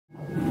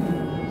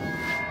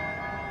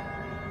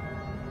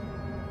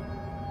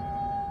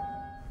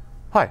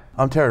Hi,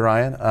 I'm Terry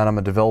Ryan, and I'm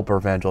a developer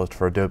evangelist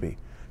for Adobe.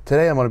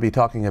 Today I'm going to be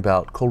talking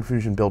about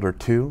ColdFusion Builder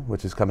 2,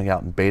 which is coming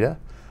out in beta,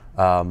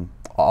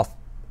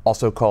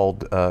 also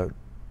called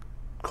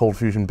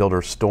ColdFusion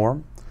Builder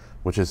Storm,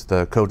 which is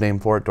the code name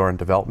for it during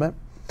development.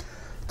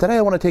 Today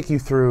I want to take you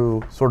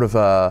through sort of,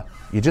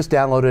 you just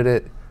downloaded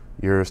it,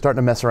 you're starting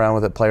to mess around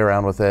with it, play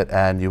around with it,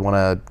 and you want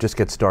to just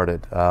get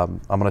started. I'm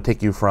going to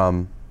take you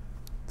from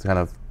kind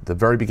of the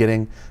very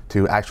beginning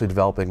to actually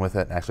developing with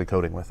it and actually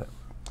coding with it.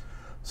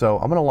 So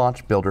I'm going to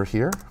launch Builder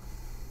here.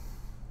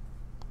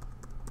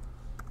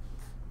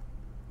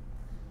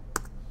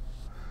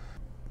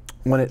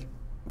 When it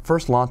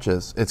first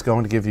launches, it's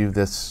going to give you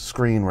this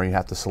screen where you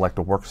have to select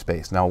a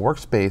workspace. Now, a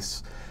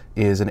workspace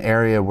is an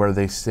area where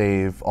they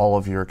save all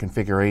of your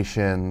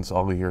configurations,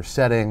 all of your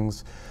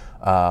settings,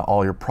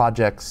 all your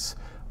projects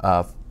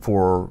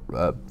for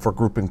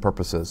grouping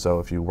purposes. So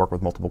if you work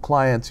with multiple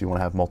clients, you want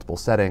to have multiple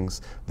settings,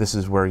 this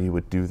is where you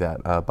would do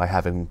that by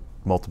having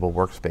multiple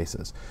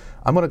workspaces.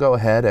 I'm going to go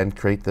ahead and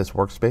create this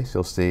workspace.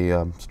 You'll see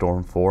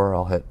Storm 4.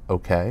 I'll hit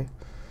OK.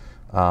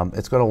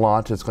 It's going to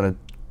launch. It's going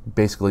to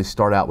basically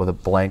start out with a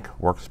blank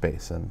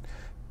workspace. And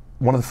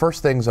one of the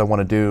first things I want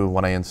to do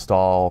when I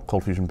install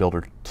ColdFusion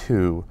Builder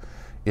 2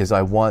 is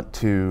I want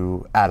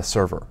to add a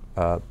server.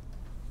 The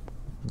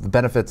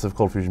benefits of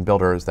ColdFusion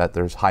Builder is that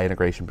there's high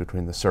integration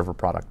between the server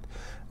product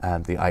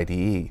and the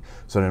IDE.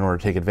 So in order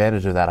to take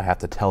advantage of that, I have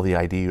to tell the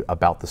IDE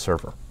about the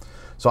server.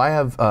 So I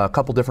have a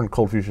couple different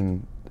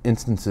ColdFusion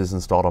instances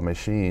installed on my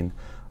machine.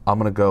 I'm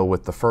going to go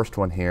with the first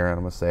one here, and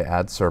I'm going to say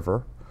add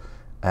server.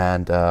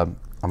 And I'm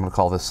going to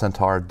call this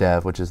Centaur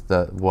Dev, which is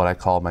what I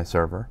call my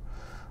server.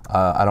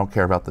 I don't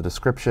care about the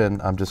description.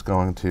 I'm just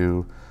going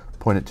to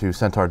point it to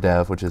Centaur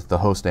Dev, which is the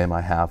host name I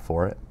have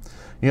for it.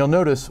 You'll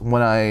notice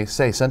when I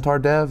say Centaur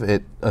Dev,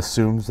 it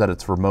assumes that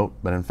it's remote,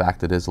 but in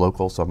fact it is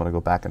local, so I'm going to go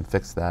back and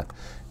fix that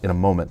in a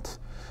moment.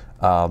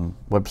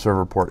 Web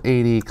server port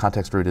 80,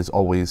 context root is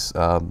always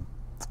 /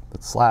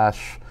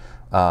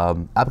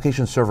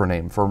 application server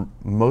name. For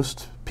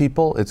most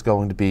people, it's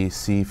going to be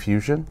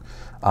CFusion.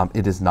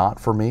 It is not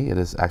for me. It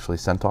is actually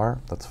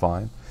Centaur. That's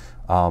fine.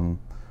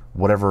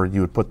 Whatever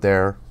you would put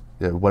there,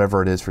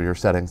 whatever it is for your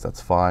settings,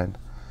 that's fine.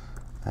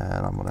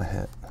 And I'm going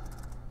to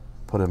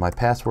put in my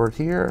password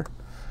here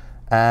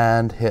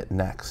and hit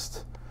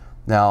next.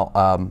 Now,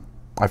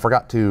 I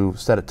forgot to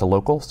set it to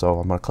local, so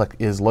I'm going to click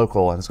is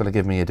local, and it's going to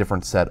give me a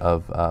different set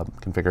of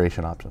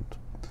configuration options.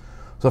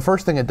 So the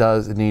first thing it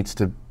does, it needs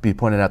to be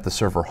pointed at the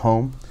server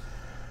home.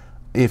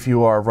 If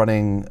you are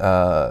running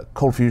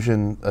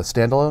ColdFusion a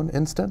standalone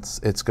instance,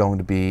 it's going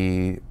to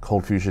be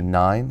ColdFusion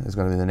 9 is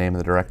going to be the name of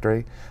the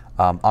directory.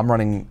 I'm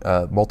running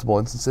multiple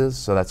instances,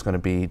 so that's going to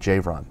be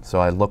JRun. So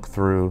I look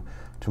through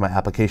to my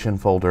application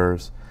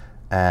folders,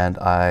 and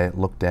I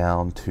look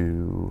down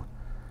to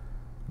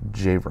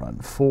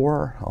JRun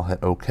 4. I'll hit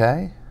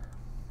OK.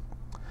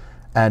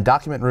 And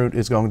document root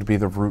is going to be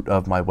the root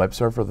of my web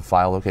server, the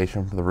file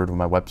location for the root of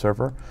my web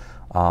server.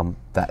 I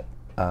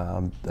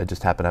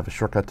just happen to have a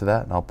shortcut to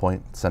that, and I'll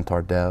point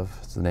Centaur Dev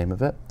is the name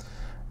of it,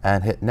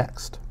 and hit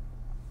next.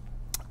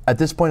 At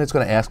this point, it's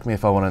going to ask me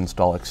if I want to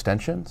install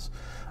extensions.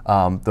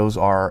 Those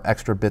are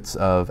extra bits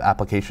of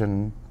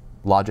application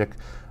logic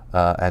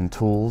and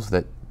tools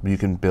that you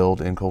can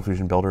build in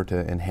ColdFusion Builder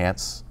to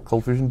enhance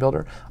ColdFusion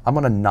Builder. I'm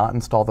going to not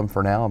install them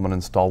for now. I'm going to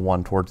install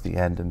one towards the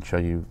end and show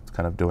you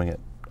kind of doing it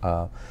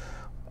a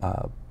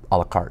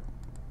la carte.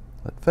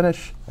 Hit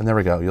finish, and there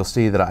we go. You'll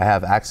see that I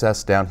have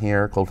access down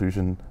here,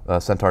 ColdFusion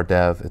Centaur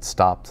Dev. It's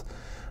stopped.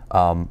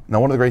 Now,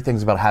 one of the great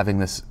things about having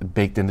this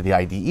baked into the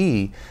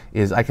IDE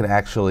is I can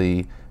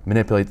actually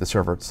manipulate the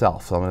server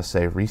itself. So I'm going to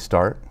say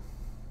restart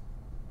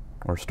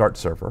or start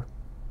server.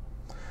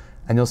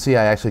 And you'll see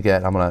I actually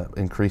get, I'm going to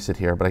increase it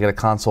here, but I get a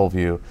console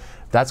view.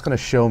 That's going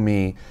to show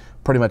me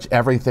pretty much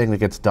everything that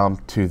gets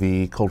dumped to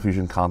the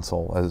ColdFusion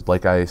console.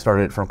 Like I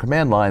started it from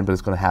command line, but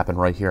it's going to happen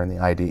right here in the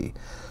IDE.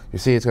 You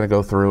see it's going to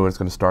go through and it's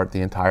going to start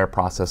the entire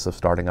process of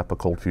starting up a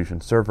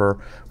ColdFusion server.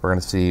 We're going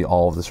to see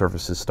all of the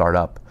services start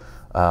up.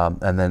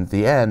 And then at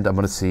the end, I'm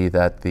going to see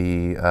that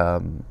the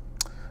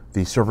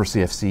server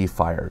CFC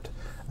fired.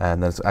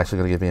 And then it's actually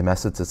going to give me a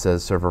message that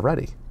says server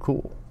ready.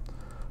 Cool.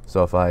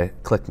 So if I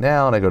click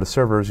now and I go to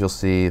servers, you'll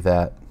see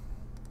that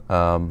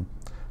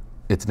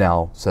it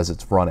now says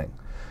it's running.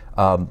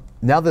 Now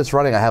that it's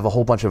running, I have a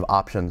whole bunch of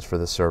options for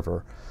this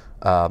server.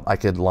 I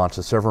could launch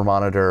the server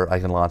monitor. I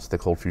can launch the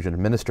ColdFusion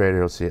administrator.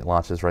 You'll see it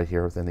launches right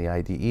here within the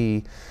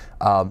IDE.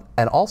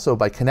 And also,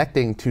 by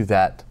connecting to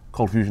that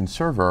ColdFusion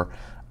server,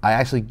 I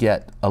actually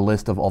get a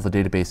list of all the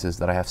databases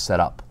that I have set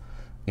up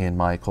in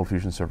my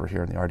ColdFusion server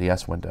here in the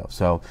RDS window.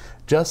 So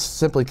just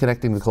simply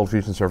connecting to the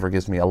ColdFusion server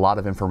gives me a lot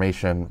of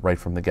information right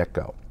from the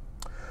get-go.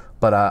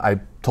 But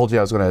I told you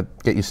I was going to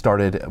get you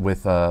started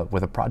with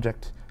a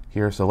project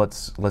here, so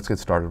let's get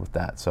started with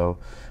that. So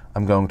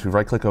I'm going to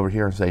right-click over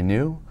here and say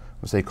New.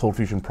 We'll say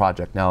ColdFusion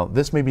Project. Now,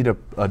 this may be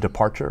a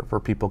departure for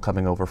people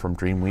coming over from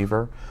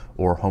Dreamweaver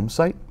or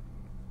HomeSite.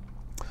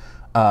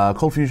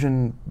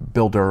 ColdFusion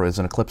Builder is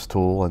an Eclipse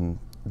tool, and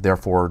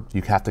Therefore,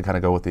 you have to kind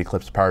of go with the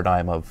Eclipse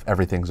paradigm of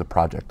everything's a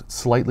project.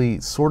 Slightly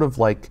sort of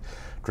like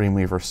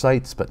Dreamweaver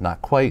sites, but not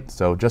quite.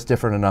 So just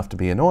different enough to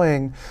be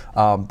annoying.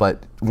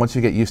 But once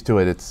you get used to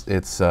it,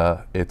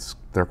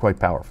 they're quite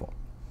powerful.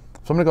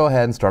 So I'm going to go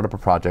ahead and start up a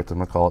project. I'm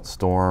going to call it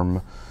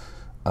Storm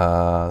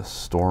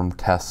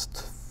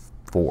Test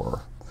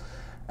 4.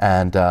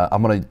 And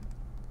I'm going to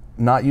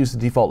not use the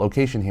default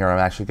location here. I'm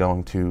actually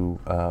going to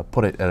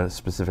put it at a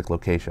specific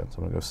location. So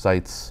I'm going to go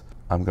Sites.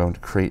 I'm going to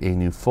create a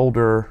new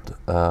folder.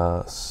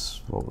 What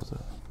was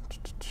it?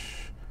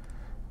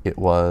 It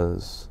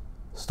was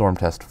Storm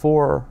Test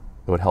 4.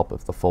 It would help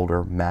if the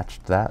folder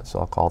matched that. So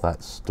I'll call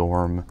that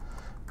Storm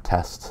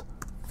Test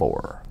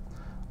 4.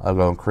 I'll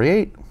go and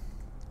create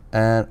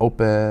and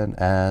open,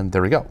 and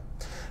there we go.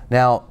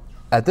 Now,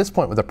 at this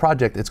point with the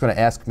project, it's going to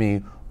ask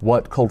me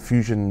what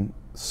ColdFusion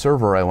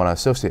server I want to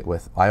associate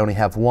with. I only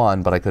have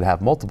one, but I could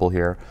have multiple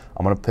here.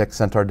 I'm going to pick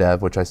Centaur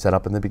Dev, which I set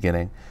up in the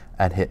beginning,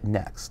 and hit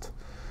Next.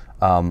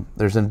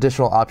 There's an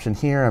additional option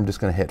here. I'm just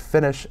going to hit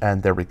Finish,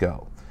 and there we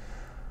go.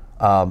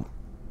 So I'm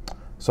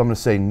going to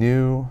say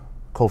New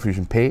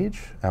ColdFusion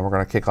Page, and we're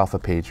going to kick off a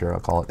page here. I'll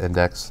call it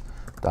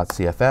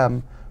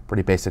index.cfm.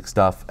 Pretty basic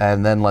stuff.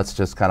 And then let's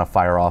just kind of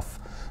fire off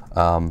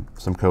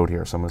some code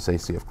here. So I'm going to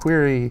say CF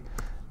query,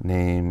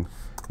 name.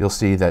 You'll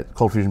see that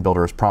ColdFusion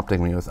Builder is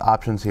prompting me with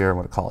options here. I'm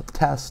going to call it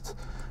test.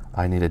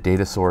 I need a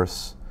data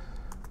source.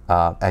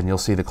 And you'll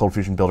see the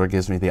ColdFusion Builder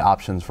gives me the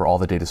options for all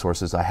the data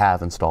sources I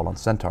have installed on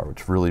Centaur,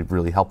 which is really,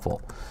 really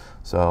helpful.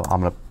 So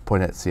I'm going to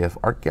point at CF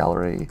Art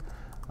Gallery.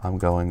 I'm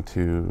going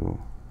to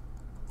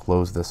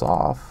close this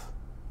off,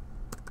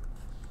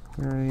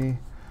 query,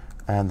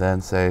 and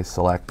then say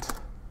select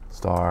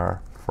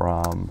star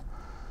from,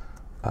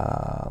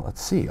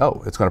 let's see,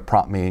 oh, it's going to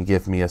prompt me and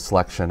give me a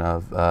selection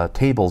of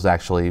tables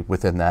actually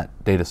within that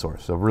data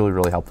source. So really,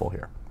 really helpful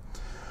here.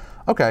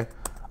 Okay,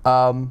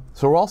 so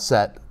we're all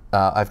set.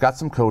 I've got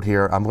some code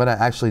here. I'm going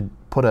to actually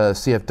put a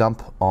CF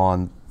dump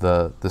on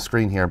the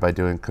screen here by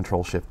doing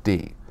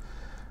Control-Shift-D.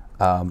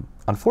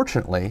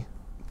 Unfortunately,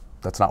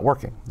 that's not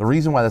working. The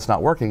reason why that's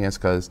not working is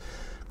because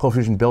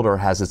ColdFusion Builder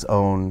has its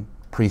own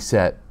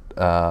preset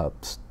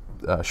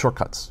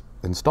shortcuts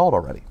installed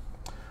already.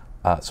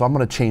 So I'm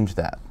going to change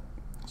that.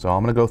 So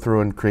I'm going to go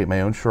through and create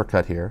my own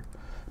shortcut here,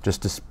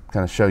 just to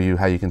kind of show you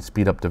how you can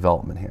speed up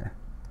development here.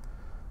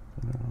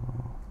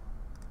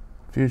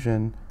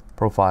 Fusion,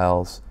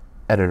 Profiles,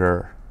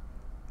 Editor,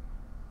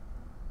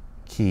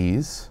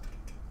 Keys.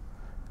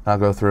 I'll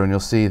go through and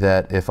you'll see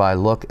that if I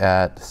look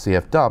at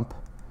CF dump,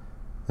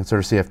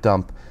 insert a CF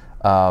dump,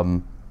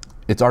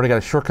 it's already got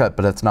a shortcut,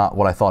 but it's not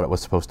what I thought it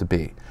was supposed to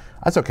be.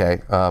 That's okay,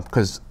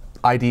 because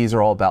IDs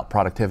are all about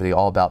productivity,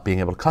 all about being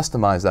able to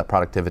customize that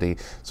productivity.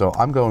 So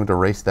I'm going to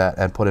erase that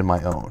and put in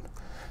my own.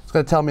 It's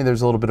going to tell me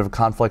there's a little bit of a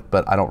conflict,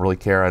 but I don't really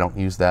care. I don't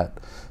use that.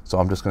 So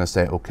I'm just going to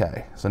say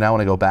OK. So now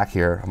when I go back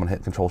here, I'm going to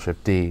hit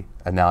Control-Shift-D,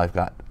 and now I've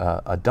got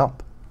a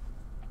dump.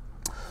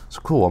 So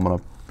cool, I'm going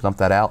to dump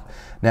that out.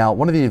 Now,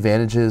 one of the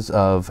advantages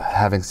of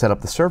having set up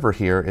the server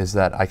here is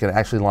that I can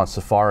actually launch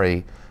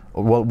Safari,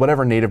 well,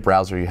 whatever native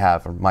browser you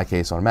have. In my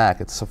case, on a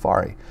Mac, it's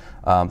Safari.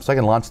 So I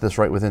can launch this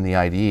right within the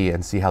IDE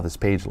and see how this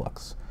page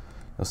looks.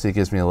 You'll see it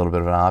gives me a little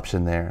bit of an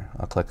option there.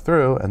 I'll click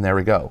through, and there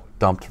we go,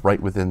 dumped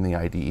right within the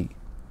IDE.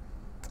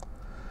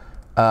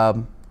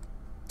 So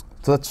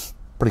that's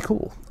pretty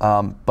cool.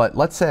 But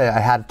let's say I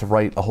had to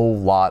write a whole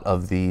lot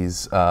of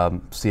these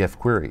CF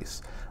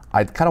queries.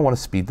 I kind of want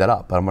to speed that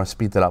up, but I'm going to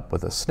speed that up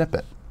with a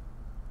snippet.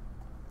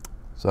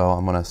 So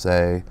I'm going to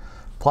say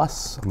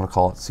plus, I'm going to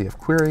call it CF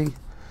query.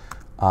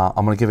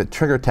 I'm going to give it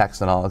trigger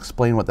text, and I'll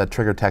explain what that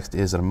trigger text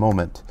is in a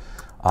moment.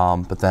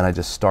 But then I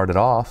just start it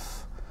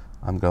off.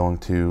 I'm going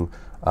to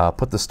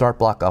put the start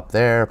block up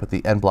there, put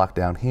the end block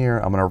down here.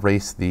 I'm going to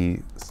erase the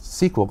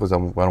SQL because I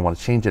don't want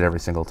to change it every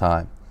single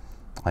time.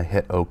 I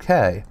hit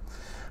OK.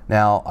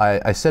 Now,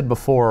 I said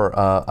before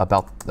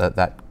about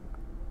that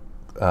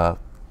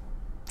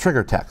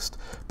trigger text.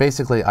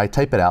 Basically, I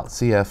type it out,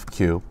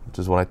 CFQ, which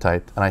is what I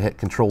typed, and I hit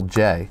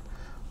Control-J,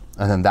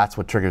 and then that's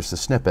what triggers the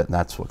snippet, and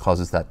that's what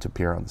causes that to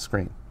appear on the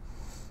screen.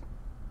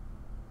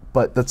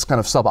 But that's kind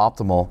of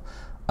suboptimal.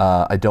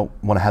 I don't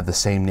want to have the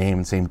same name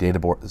and same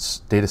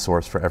data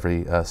source for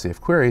every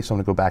CF query, so I'm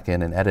going to go back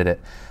in and edit it.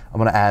 I'm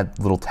going to add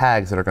little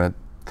tags that are going to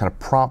kind of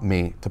prompt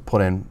me to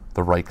put in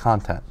the right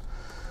content.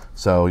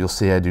 So you'll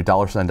see I do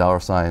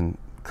 $,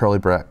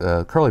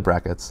 curly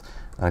brackets,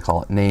 and I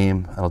call it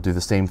name, and I'll do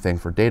the same thing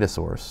for data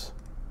source.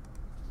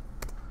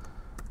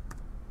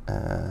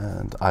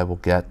 And I will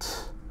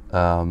get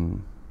data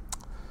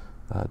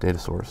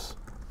source.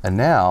 And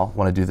now,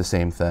 when I do the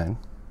same thing,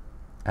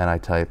 and I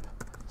type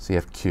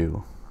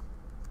CFQ,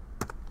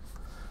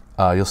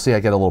 you'll see I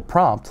get a little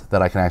prompt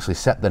that I can actually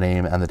set the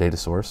name and the data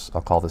source.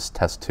 I'll call this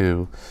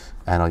test2,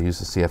 and I'll use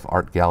the CF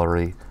Art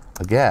Gallery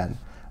again.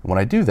 When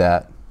I do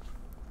that,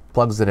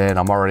 plugs it in,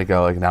 I'm already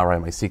going, now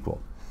write my SQL.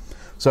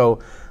 So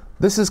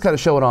this is kind of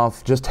showing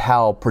off just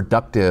how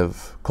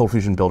productive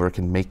ColdFusion Builder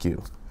can make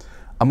you.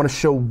 I'm going to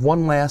show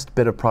one last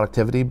bit of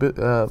productivity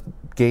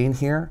gain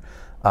here.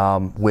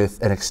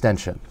 with an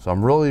extension. So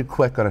I'm really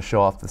quick going to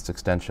show off this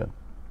extension.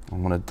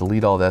 I'm going to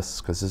delete all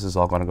this because this is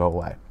all going to go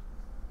away.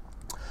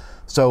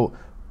 So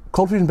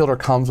ColdFusion Builder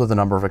comes with a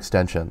number of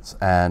extensions,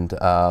 and you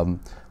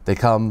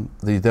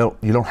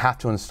don't have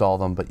to install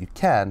them, but you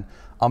can.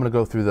 I'm going to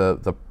go through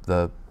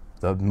the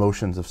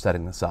motions of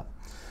setting this up.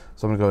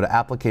 So I'm going to go to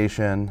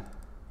Application,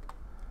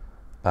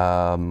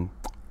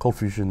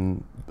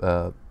 ColdFusion.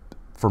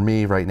 For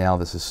me right now,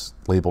 this is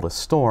labeled as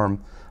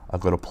Storm. I'll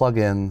go to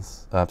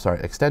Plugins,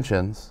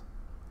 Extensions,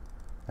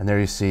 and there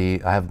you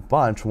see I have a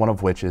bunch, one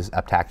of which is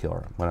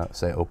Aptacular. I'm going to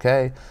say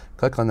OK,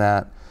 click on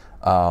that.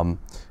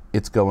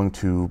 It's going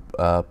to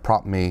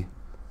prompt me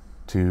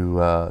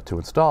to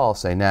install,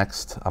 say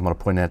Next. I'm going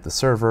to point it at the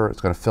server.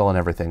 It's going to fill in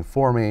everything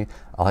for me.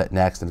 I'll hit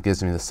Next, and it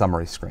gives me the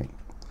summary screen.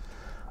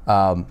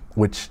 And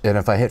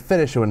if I hit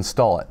Finish, it would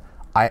install it.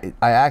 I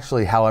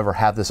actually, however,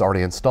 have this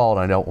already installed,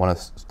 and I don't want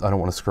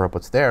to screw up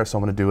what's there, so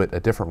I'm going to do it a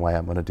different way.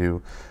 I'm going to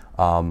do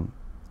an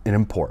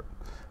import.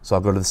 So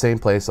I'll go to the same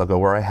place. I'll go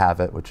where I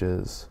have it, which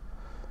is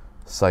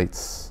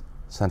Sites,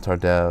 Centaur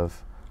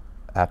Dev,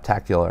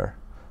 Aptacular,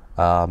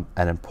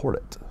 and import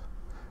it.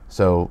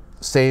 So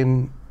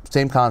same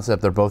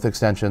concept. They're both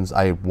extensions.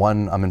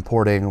 One I'm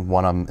importing,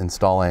 one I'm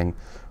installing.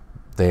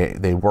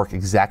 They work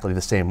exactly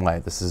the same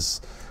way.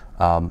 This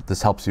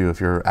helps you if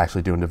you're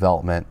actually doing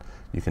development.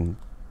 You can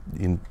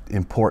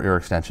import your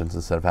extensions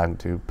instead of having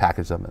to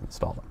package them and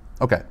install them.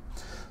 Okay,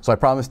 so I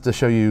promised to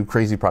show you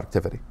crazy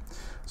productivity.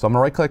 So I'm going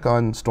to right-click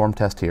on Storm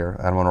Test here,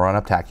 and I'm going to run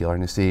Aptacular,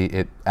 and you see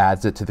it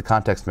adds it to the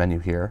context menu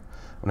here.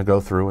 I'm going to go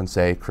through and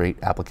say Create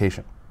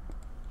Application.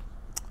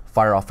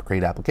 Fire off the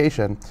Create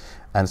Application,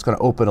 and it's going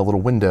to open a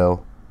little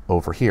window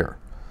over here.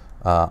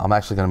 I'm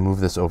actually going to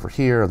move this over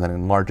here and then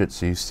enlarge it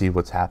so you see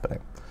what's happening.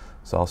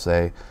 So I'll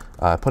say,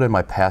 put in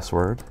my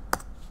password,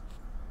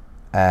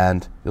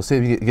 and you'll see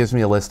it gives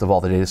me a list of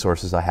all the data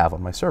sources I have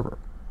on my server.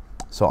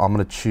 So I'm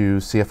going to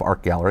choose CF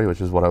Art Gallery,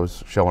 which is what I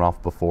was showing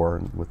off before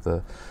with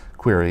the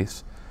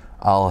queries.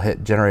 I'll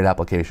hit Generate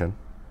Application,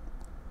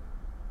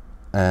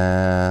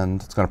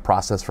 and it's going to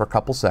process for a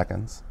couple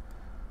seconds.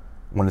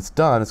 When it's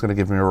done, it's going to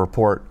give me a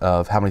report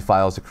of how many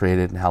files it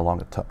created and how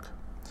long it took.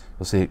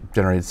 You'll see it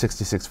generated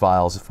 66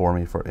 files for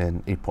me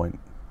in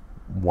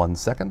 8.1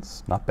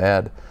 seconds. Not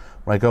bad.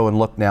 When I go and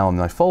look now in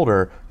my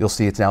folder, you'll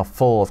see it's now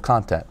full of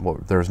content.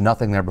 There's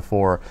nothing there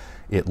before.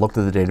 It looked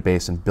at the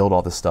database and built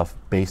all this stuff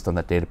based on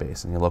that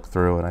database. And you look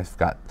through, and I've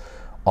got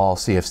all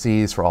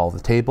CFCs for all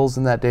the tables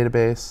in that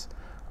database.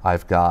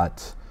 I've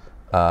got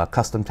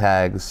custom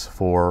tags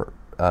for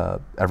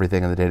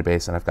everything in the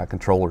database, and I've got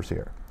controllers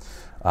here.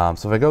 So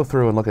if I go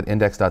through and look at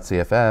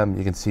index.cfm,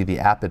 you can see the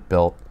app it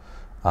built.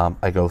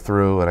 I go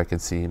through and I can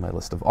see my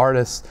list of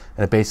artists,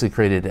 and it basically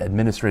created an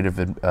administrative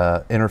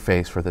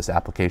interface for this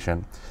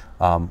application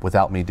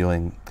without me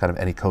doing kind of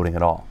any coding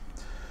at all.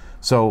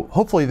 So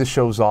hopefully this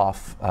shows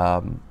off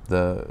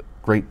the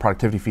great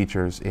productivity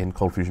features in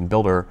ColdFusion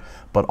Builder,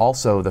 but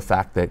also the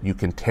fact that you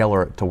can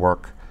tailor it to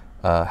work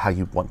how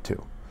you want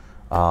to.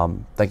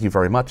 Thank you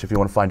very much. If you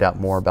want to find out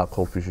more about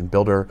ColdFusion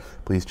Builder,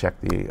 please check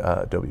the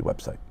Adobe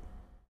website.